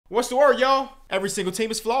What's the word, y'all? Every single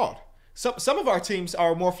team is flawed. Some of our teams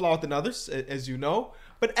are more flawed than others, as you know.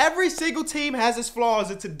 But every single team has its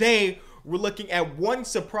flaws, and today we're looking at one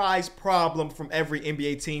surprise problem from every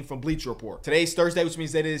NBA team from Bleacher Report. Today's Thursday, which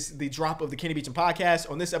means that is the drop of the Kenny Beecham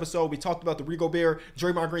podcast. On this episode, we talked about the Rudy Gobert,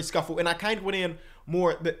 Draymond Green scuffle, and I kind of went in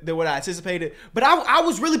more than what I anticipated. But I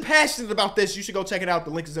was really passionate about this. You should go check it out.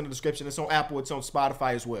 The link is in the description. It's on Apple. It's on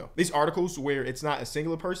Spotify as well. These articles where it's not a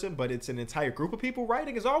singular person, but it's an entire group of people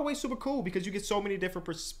writing is always super cool because you get so many different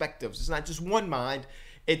perspectives. It's not just one mind.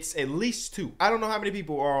 It's at least two. I don't know how many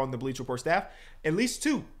people are on the Bleacher Report staff. At least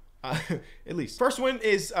two. At least. First one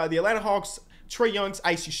is the Atlanta Hawks, Trae Young's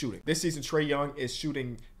icy shooting. This season, Trae Young is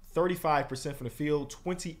shooting 35% from the field,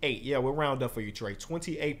 28. Yeah, we'll round up for you, Trae.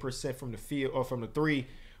 28% from the field or from the three,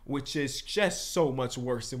 which is just so much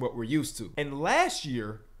worse than what we're used to. And last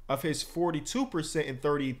year, of his 42% and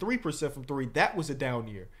 33% from three, that was a down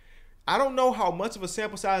year. I don't know how much of a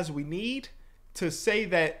sample size we need to say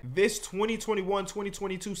that this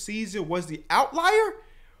 2021-2022 season was the outlier.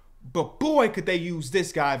 But boy, could they use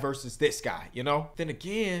this guy versus this guy, you know? Then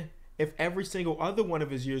again, if every single other one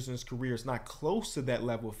of his years in his career is not close to that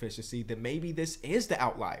level of efficiency, then maybe this is the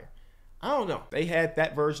outlier. I don't know. They had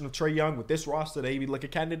that version of Trae Young with this roster. They be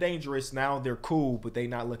looking kind of dangerous. Now they're cool, but they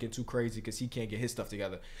not looking too crazy because he can't get his stuff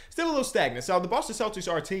together. Still a little stagnant. So the Boston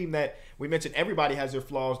Celtics are a team that we mentioned everybody has their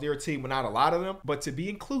flaws. They're a team with not a lot of them. But to be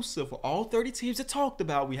inclusive for all 30 teams that talked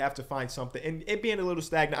about, we have to find something. And it being a little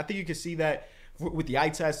stagnant, I think you can see that with the eye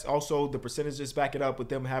test. Also, the percentages back it up with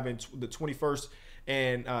them having the 21st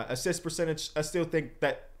and assist percentage. I still think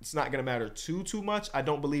that it's not going to matter too much. I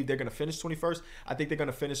don't believe they're going to finish 21st. I think they're going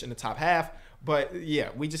to finish in the top half. But yeah,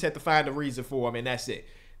 we just have to find a reason for them, and that's it.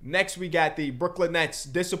 Next, we got the Brooklyn Nets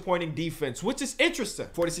disappointing defense, which is interesting.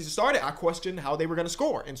 Before the season started, I questioned how they were going to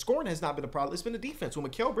score, and scoring has not been a problem. It's been the defense. When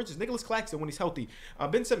Mikal Bridges, Nicholas Claxton when he's healthy,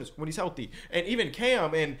 Ben Simmons when he's healthy, and even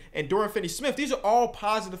Cam and Dorian Finney-Smith, these are all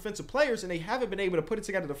positive defensive players, and they haven't been able to put it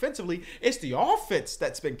together defensively. It's the offense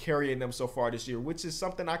that's been carrying them so far this year, which is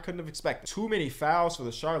something I couldn't have expected. Too many fouls for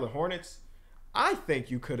the Charlotte Hornets. I think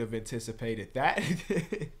you could have anticipated that.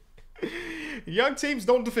 Young teams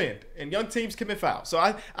don't defend, and young teams commit fouls. So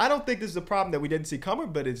I don't think this is a problem that we didn't see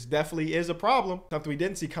coming, but it definitely is a problem. Something we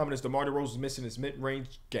didn't see coming is DeMar DeRozan missing his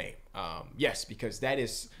mid-range game. Yes, because that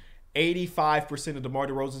is 85% of DeMar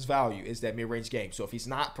DeRozan's value is that mid-range game. So if he's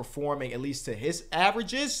not performing at least to his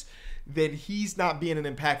averages, then he's not being an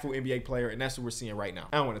impactful NBA player, and that's what we're seeing right now.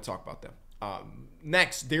 I don't want to talk about them.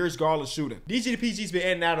 Next, Darius Garland shooting. DG to PG's been in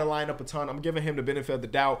and out of the lineup a ton. I'm giving him the benefit of the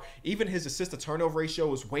doubt. Even his assist-to-turnover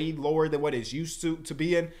ratio is way lower than what it's used to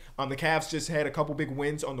being. The Cavs just had a couple big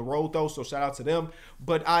wins on the road, though, so shout out to them.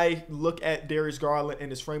 But I look at Darius Garland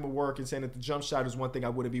and his frame of work and saying that the jump shot is one thing I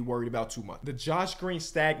wouldn't be worried about too much. The Josh Green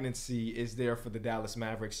stagnancy is there for the Dallas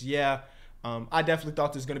Mavericks. Yeah. I definitely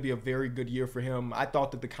thought this was going to be a very good year for him. I thought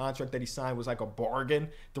that the contract that he signed was like a bargain.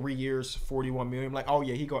 3 years, $41 million. I'm like, oh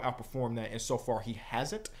yeah, he going to outperform that. And so far he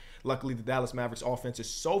hasn't. Luckily, the Dallas Mavericks offense is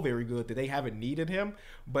so very good that they haven't needed him.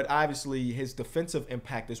 But obviously, his defensive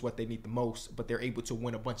impact is what they need the most. But they're able to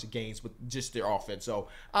win a bunch of games with just their offense. So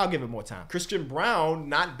I'll give him more time. Christian Braun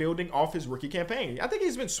not building off his rookie campaign. I think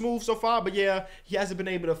he's been smooth so far. But yeah, he hasn't been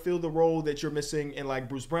able to fill the role that you're missing in like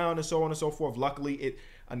Bruce Brown and so on and so forth. Luckily,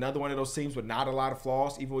 another one of those teams with not a lot of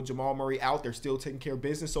flaws. Even with Jamal Murray out, they're still taking care of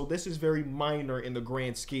business. So this is very minor in the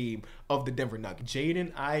grand scheme of the Denver Nuggets.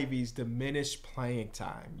 Jaden Ivey's diminished playing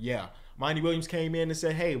time. Yeah. Monty Williams came in and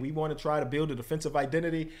said, hey, we want to try to build a defensive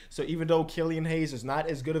identity. So even though Killian Hayes is not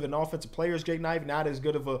as good of an offensive player as Jaden Ivey, not as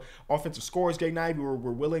good of an offensive scorer as Jaden Ivey, we're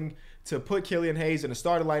willing to put Killian Hayes in the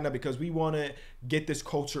starting lineup because we want to get this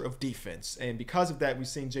culture of defense. And because of that, we've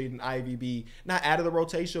seen Jaden Ivey be not out of the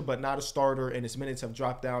rotation, but not a starter, and his minutes have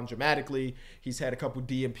dropped down dramatically. He's had a couple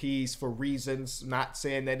DMPs for reasons, not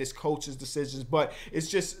saying that it's coach's decisions, but it's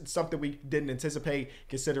just something we didn't anticipate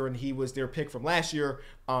considering he was their pick from last year.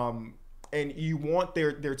 And you want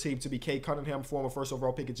their team to be Cade Cunningham, former first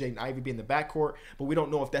overall pick, and Jaden Ivey be in the backcourt. But we don't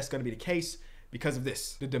know if that's going to be the case because of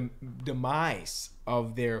this. The demise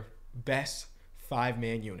of their best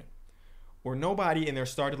five-man unit, where nobody in their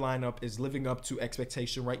starting lineup is living up to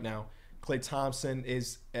expectation right now. Klay Thompson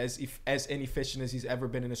is as inefficient as he's ever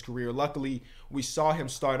been in his career. Luckily, we saw him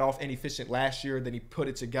start off inefficient last year. Then he put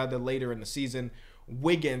it together later in the season.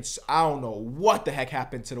 Wiggins, I don't know what the heck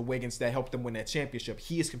happened to the Wiggins that helped them win that championship.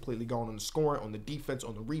 He is completely gone on the scoring, on the defense,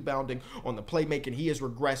 on the rebounding, on the playmaking. He has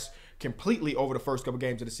regressed completely over the first couple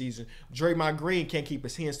games of the season. Draymond Green can't keep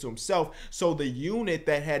his hands to himself. So the unit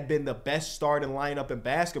that had been the best starting lineup in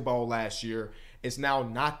basketball last year is now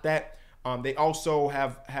not that. They also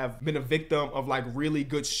have been a victim of like really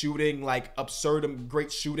good shooting, like absurd and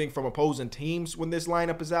great shooting from opposing teams when this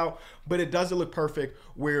lineup is out. But it doesn't look perfect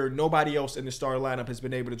where nobody else in the starting lineup has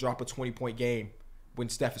been able to drop a 20-point game when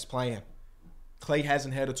Steph is playing. Clay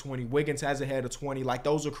hasn't had a 20. Wiggins hasn't had a 20. Like,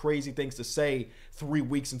 those are crazy things to say 4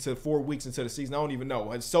 weeks into the season. I don't even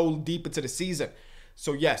know. It's so deep into the season.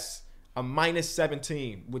 So, yes, a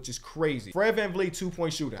 -17, which is crazy. Fred VanVleet,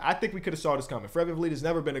 2-point shooter. I think we could have saw this coming. Fred VanVleet has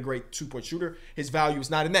never been a great 2-point shooter. His value is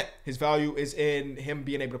not in that. His value is in him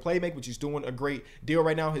being able to play make, which he's doing a great deal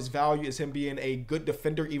right now. His value is him being a good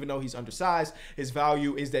defender, even though he's undersized. His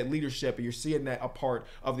value is that leadership, and you're seeing that a part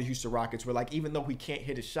of the Houston Rockets, where, like, even though he can't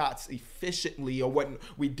hit his shots efficiently or what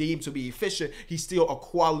we deem to be efficient, he's still a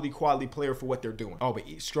quality player for what they're doing. Oh, but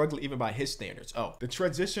he's struggling even by his standards. Oh, the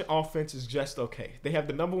transition offense is just okay. They have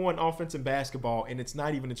the #1 offense in basketball, and it's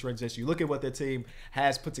not even a transition. You look at what their team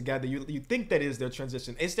has put together. You think that is their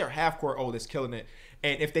transition. It's their half-court that's killing it.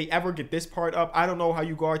 And if they ever get this part up, I don't know how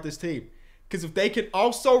you guard this team. Because if they can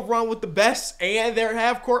also run with the best and their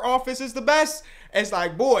half-court offense is the best, it's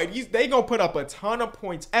like, boy, they going to put up a ton of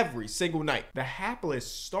points every single night. The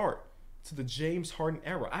hapless start to the James Harden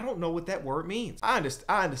era. I don't know what that word means. I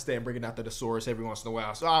understand bringing out the thesaurus every once in a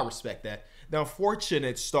while, so I respect that. The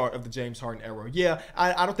unfortunate start of the James Harden era. Yeah,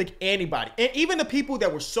 I don't think anybody, and even the people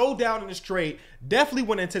that were so down in this trade, definitely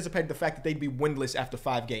wouldn't anticipate the fact that they'd be winless after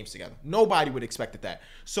 5 games together. Nobody would expect that.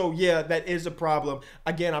 So yeah, that is a problem.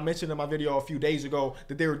 Again, I mentioned in my video a few days ago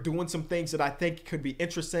that they were doing some things that I think could be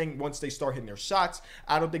interesting once they start hitting their shots.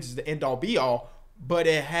 I don't think this is the end all be all, but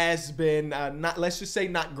it has been not, let's just say,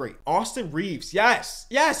 not great. Austin Reeves, yes,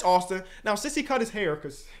 Austin. Now, since he cut his hair,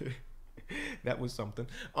 because that was something,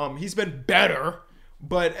 he's been better,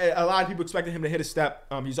 but a lot of people expected him to hit a step.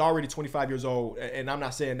 He's already 25 years old, and I'm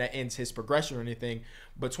not saying that ends his progression or anything,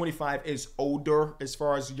 but 25 is older as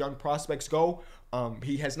far as young prospects go.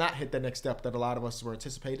 He has not hit the next step that a lot of us were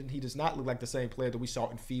anticipating. He does not look like the same player that we saw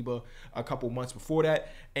in FIBA a couple months before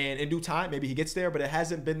that. And in due time, maybe he gets there, but it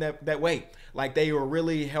hasn't been that way. Like, they were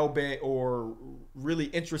really hell-bent or really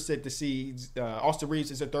interested to see Austin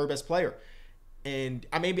Reeves as their third best player. And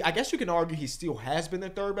I guess you can argue he still has been their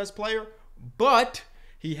third best player, but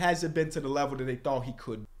he hasn't been to the level that they thought he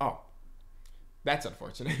could. Oh, that's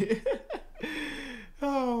unfortunate.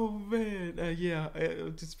 Oh, man. Yeah,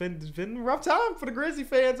 it's been a rough time for the Grizzly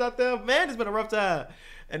fans out there. Man, it's been a rough time.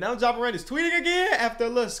 And now Ja Morant is tweeting again after a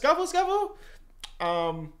little scuffle.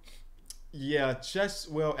 Yeah, just,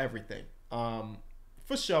 well, everything.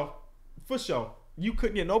 For sure.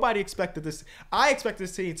 Nobody expected this. I expected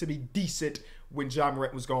this team to be decent when Ja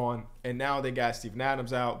Morant was gone, and now they got Steven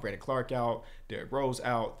Adams out, Brandon Clark out, Derrick Rose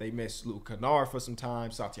out. They missed Luke Kennard for some time,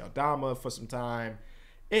 Satya Aldama for some time.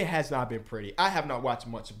 It has not been pretty. I have not watched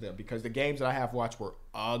much of them because the games that I have watched were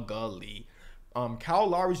ugly. Kyle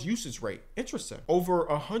Lowry's usage rate, interesting. Over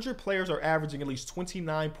 100 players are averaging at least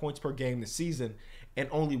 29 points per game this season, and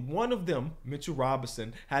only one of them, Mitchell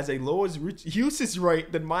Robinson, has a lower usage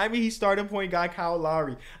rate than Miami Heat starting point guy Kyle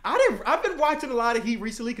Lowry. I've been watching a lot of Heat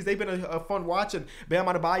recently because they've been a fun watch, and Bam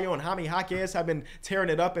Adebayo and Jaime Jaquez have been tearing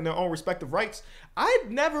it up in their own respective rights. I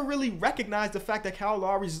never really recognized the fact that Kyle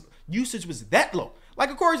Lowry's usage was that low. Like,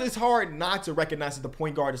 of course, it's hard not to recognize that the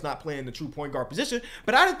point guard is not playing the true point guard position,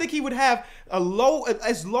 but I didn't think he would have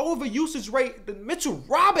as low of a usage rate than Mitchell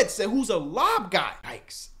Robinson, who's a lob guy.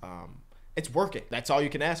 Yikes. It's working. That's all you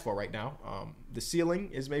can ask for right now. The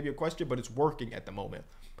ceiling is maybe a question, but it's working at the moment.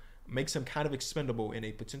 Makes him kind of expendable in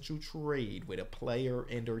a potential trade with a player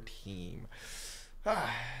and or team. The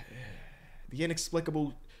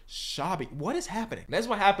inexplicable Shabby. What is happening? That's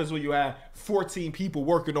what happens when you have 14 people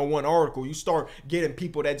working on one article. You start getting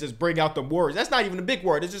people that just bring out the words. That's not even a big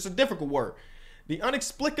word. It's just a difficult word. The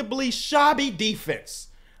inexplicably shabby defense.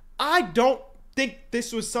 I don't think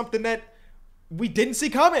this was something that we didn't see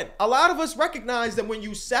coming. A lot of us recognize that when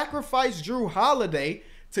you sacrifice Drew Holiday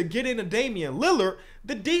to get in a Damian Lillard,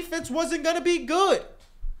 the defense wasn't going to be good.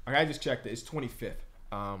 Okay, I just checked it. It's 25th.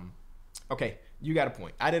 Okay, you got a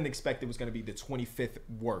point. I didn't expect it was going to be the 25th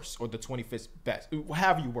worst or the 25th best.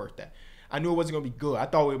 However you word that. I knew it wasn't going to be good. I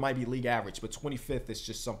thought it might be league average, but 25th is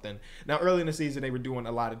just something. Now, early in the season, they were doing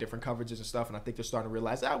a lot of different coverages and stuff, and I think they're starting to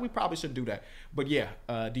realize, we probably shouldn't do that. But yeah,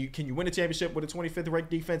 can you win a championship with a 25th ranked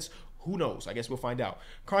defense? Who knows? I guess we'll find out.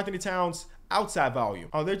 Karl-Anthony Towns, outside volume.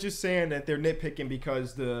 Oh, they're just saying that they're nitpicking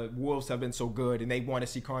because the Wolves have been so good and they want to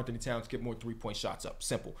see Karl-Anthony Towns get more three-point shots up.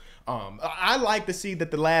 Simple. I like to see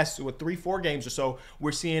that the last 3-4 games or so,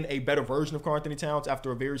 we're seeing a better version of Karl-Anthony Towns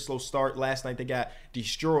after a very slow start. Last night they got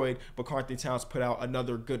destroyed, but Karl-Anthony Towns put out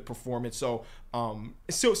another good performance. So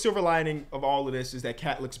silver lining of all of this is that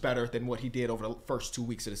Cat looks better than what he did over the first 2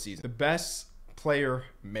 weeks of the season. The best player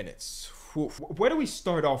minutes. Where do we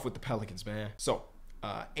start off with the Pelicans, man? So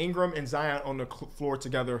Ingram and Zion on the floor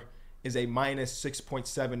together is a minus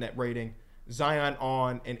 6.7 net rating. Zion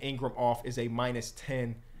on and Ingram off is a minus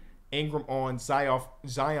 10. Ingram on,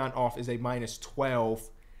 Zion off is a minus 12.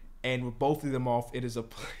 And with both of them off, it is a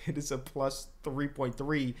plus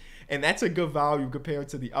 3.3. And that's a good value compared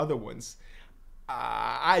to the other ones.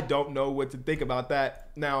 I don't know what to think about that.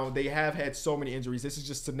 Now, they have had so many injuries. This is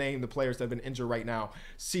just to name the players that have been injured right now.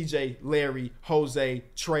 CJ, Larry, Jose,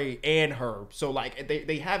 Trey, and Herb. So, like,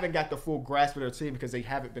 they haven't got the full grasp of their team because they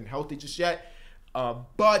haven't been healthy just yet.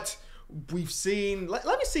 But we've seen, let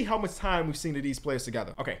me see how much time we've seen of these players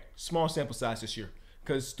together. Okay, small sample size this year.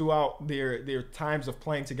 Because throughout their times of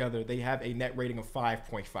playing together, they have a net rating of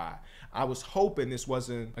 5.5. I was hoping this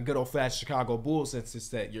wasn't a good old-fashioned Chicago Bulls instance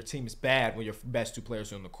that your team is bad when your best two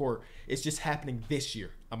players are on the court. It's just happening this year,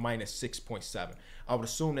 a minus 6.7. I would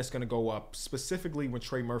assume that's going to go up, specifically when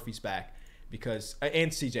Trey Murphy's back, because and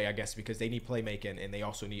CJ, I guess, because they need playmaking and they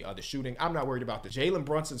also need other shooting. I'm not worried about the Jalen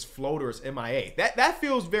Brunson's floater is MIA. That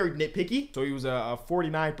feels very nitpicky. So he was a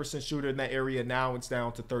 49% shooter in that area. Now it's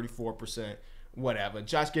down to 34%. Whatever.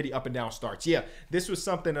 Josh Giddey up and down starts. Yeah, this was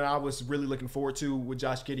something that I was really looking forward to with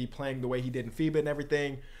Josh Giddey playing the way he did in FIBA and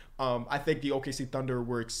everything. I think the OKC Thunder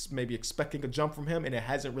were maybe expecting a jump from him, and it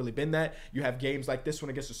hasn't really been that. You have games like this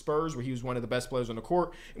one against the Spurs where he was one of the best players on the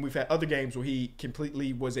court, and we've had other games where he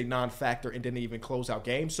completely was a non-factor and didn't even close out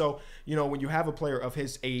games. So, you know, when you have a player of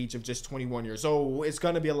his age of just 21 years old, it's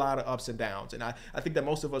going to be a lot of ups and downs. And I think that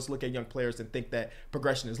most of us look at young players and think that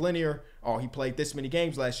progression is linear. Oh, he played this many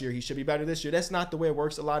games last year, he should be better this year. That's not the way it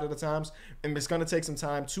works a lot of the times, and it's going to take some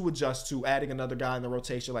time to adjust to adding another guy in the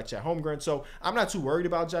rotation like Chet Holmgren. So I'm not too worried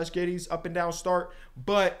about Josh Giddey's up and down start,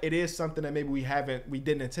 but it is something that maybe we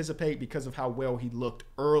didn't anticipate because of how well he looked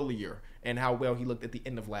earlier and how well he looked at the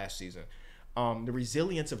end of last season. The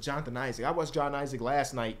resilience of Jonathan Isaac. I watched John Isaac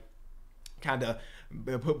last night kind of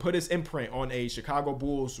put his imprint on a Chicago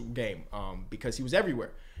Bulls game because he was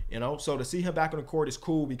everywhere, you know. So to see him back on the court is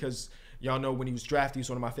cool because y'all know when he was drafted, he's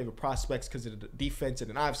one of my favorite prospects because of the defense. And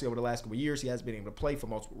then obviously over the last couple of years, he hasn't been able to play for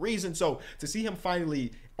multiple reasons. So to see him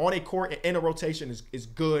finally on a court in a rotation is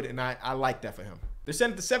good, and I like that for him. They're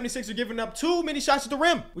saying that the 76ers are giving up too many shots at the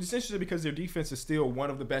rim, which is interesting because their defense is still one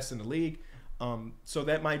of the best in the league. So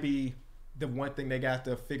that might be the one thing they got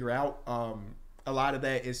to figure out. A lot of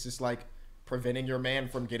that is just like preventing your man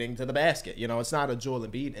from getting to the basket. You know, it's not a Joel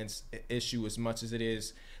Embiid issue as much as it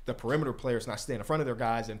is the perimeter players not staying in front of their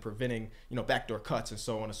guys and preventing, you know, backdoor cuts and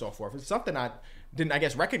so on and so forth. It's something I didn't, I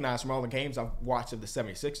guess, recognize from all the games I've watched of the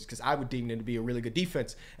 76ers because I would deem them to be a really good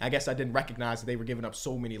defense. And I guess I didn't recognize that they were giving up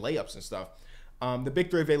so many layups and stuff. The big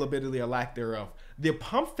three availability or lack thereof. The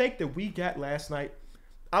pump fake that we got last night,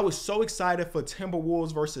 I was so excited for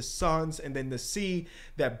Timberwolves versus Suns, and then to see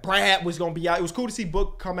that Brad was going to be out. It was cool to see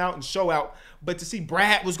Book come out and show out, but to see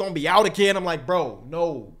Brad was going to be out again, I'm like, bro,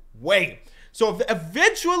 no way. So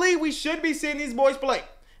eventually we should be seeing these boys play.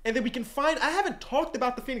 And then we can find, I haven't talked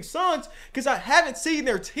about the Phoenix Suns because I haven't seen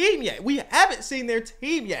their team yet. We haven't seen their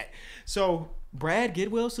team yet. So Brad,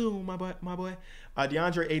 get well soon, my boy.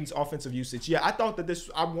 DeAndre Ayton's offensive usage. Yeah, I thought that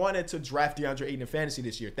I wanted to draft DeAndre Ayton in fantasy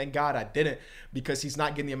this year. Thank God I didn't because he's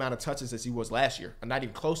not getting the amount of touches as he was last year. I'm not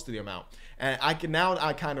even close to the amount. And I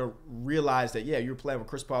kind of realize that, yeah, you're playing with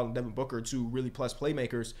Chris Paul and Devin Booker, two really plus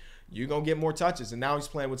playmakers. You're going to get more touches. And now he's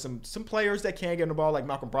playing with some players that can get the ball like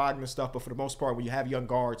Malcolm Brogdon and stuff. But for the most part, when you have young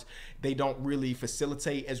guards, they don't really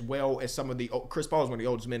facilitate as well as some of the – Chris Paul is one of the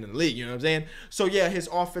oldest men in the league. You know what I'm saying? So, yeah, his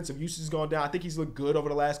offensive usage has gone down. I think he's looked good over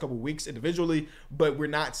the last couple of weeks individually. But we're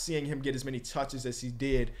not seeing him get as many touches as he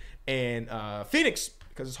did in Phoenix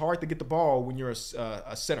because it's hard to get the ball when you're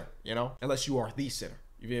a center, you know, unless you are the center.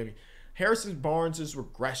 You feel me? Harrison Barnes'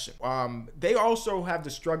 regression. They also have the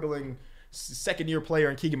struggling – second-year player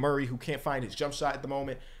in Keegan Murray who can't find his jump shot at the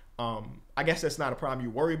moment. I guess that's not a problem you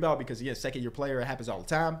worry about because, again, second-year player, it happens all the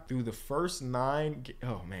time. Through the first 9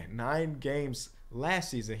 games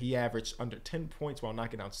last season, he averaged under 10 points while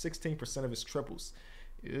knocking down 16% of his triples.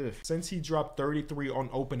 Ugh. Since he dropped 33 on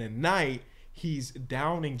opening night, he's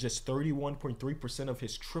downing just 31.3% of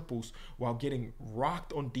his triples while getting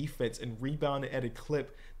rocked on defense and rebounding at a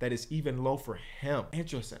clip that is even low for him.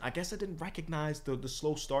 Interesting. I guess I didn't recognize the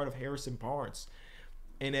slow start of Harrison Barnes.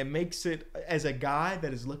 And it makes it, as a guy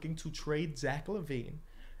that is looking to trade Zach LaVine,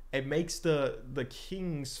 it makes the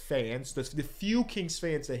Kings fans, the few Kings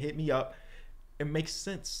fans that hit me up, it makes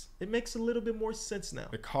sense. It makes a little bit more sense now.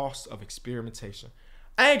 The cost of experimentation.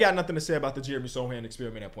 I ain't got nothing to say about the Jeremy Sohan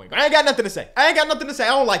experiment at point guard. I ain't got nothing to say. I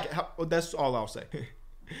don't like it. That's all I'll say.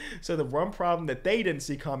 So the one problem that they didn't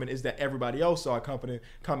see coming is that everybody else saw it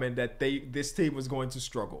coming that this team was going to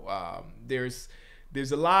struggle.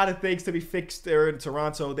 There's a lot of things to be fixed there in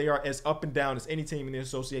Toronto. They are as up and down as any team in the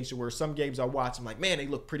association, where some games I watch, I'm like, man, they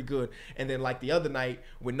look pretty good. And then like the other night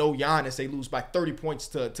with no Giannis, they lose by 30 points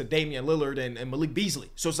to Damian Lillard and Malik Beasley.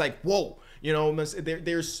 So it's like, whoa,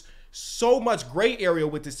 there's so much gray area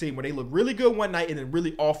with this team where they look really good one night and then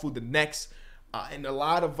really awful the next. And a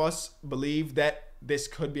lot of us believe that this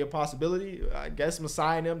could be a possibility. I guess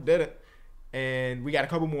Messiah and them did it. And we got a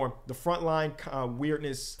couple more. The frontline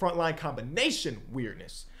weirdness, frontline combination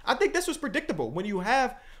weirdness. I think this was predictable. When you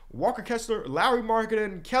have Walker Kessler, Lowry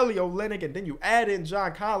Markkanen, Kelly Olynyk, and then you add in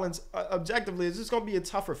John Collins, objectively, it's just going to be a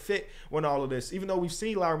tougher fit when all of this. Even though we've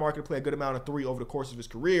seen Lowry Markkanen play a good amount of three over the course of his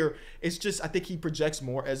career, it's just, I think he projects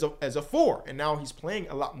more as a four. And now he's playing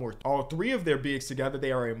a lot more. All three of their bigs together,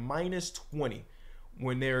 they are a -20.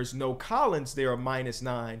 When there's no Collins, they're a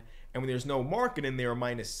 -9. And when there's no Markkanen, they're a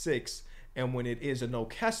 -6. And when it is a no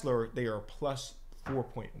Kessler, they are plus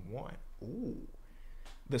 4.1. Ooh.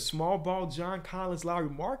 The small ball John Collins, Lowry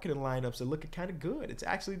Markkanen lineups are looking kind of good. It's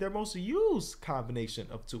actually their most used combination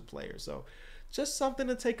of two players. So just something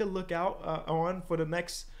to take a look out on for the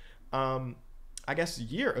next, I guess,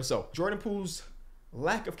 year or so. Jordan Poole's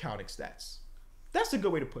lack of counting stats. That's a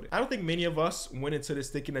good way to put it. I don't think many of us went into this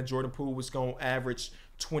thinking that Jordan Poole was going to average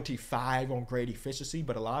 25 on grade efficiency,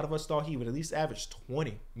 but a lot of us thought he would at least average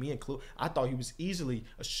 20. Me included. I thought he was easily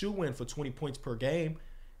a shoe-in for 20 points per game.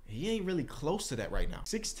 He ain't really close to that right now.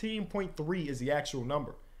 16.3 is the actual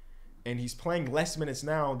number. And he's playing less minutes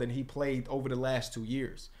now than he played over the last 2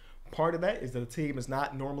 years. Part of that is that the team is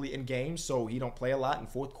not normally in games, so he don't play a lot in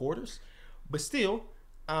fourth quarters. But still,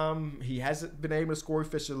 he hasn't been able to score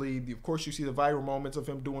efficiently. Of course, you see the viral moments of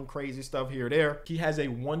him doing crazy stuff here or there. He has a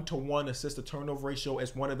 1-to-1 assist-to-turnover ratio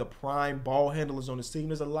as one of the prime ball handlers on his team.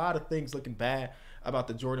 There's a lot of things looking bad about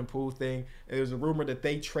the Jordan Poole thing. There's a rumor that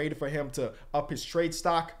they traded for him to up his trade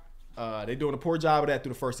stock. They're doing a poor job of that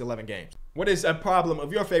through the first 11 games. What is a problem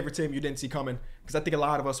of your favorite team you didn't see coming? Because I think a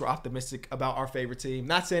lot of us were optimistic about our favorite team.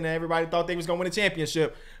 Not saying that everybody thought they was going to win a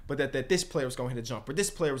championship, but that this player was going to hit a jumper. This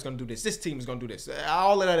player was going to do this. This team was going to do this.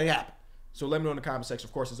 All of that happened. So let me know in the comment section.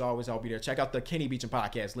 Of course, as always, I'll be there. Check out the Kenny Beecham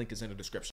podcast. Link is in the description.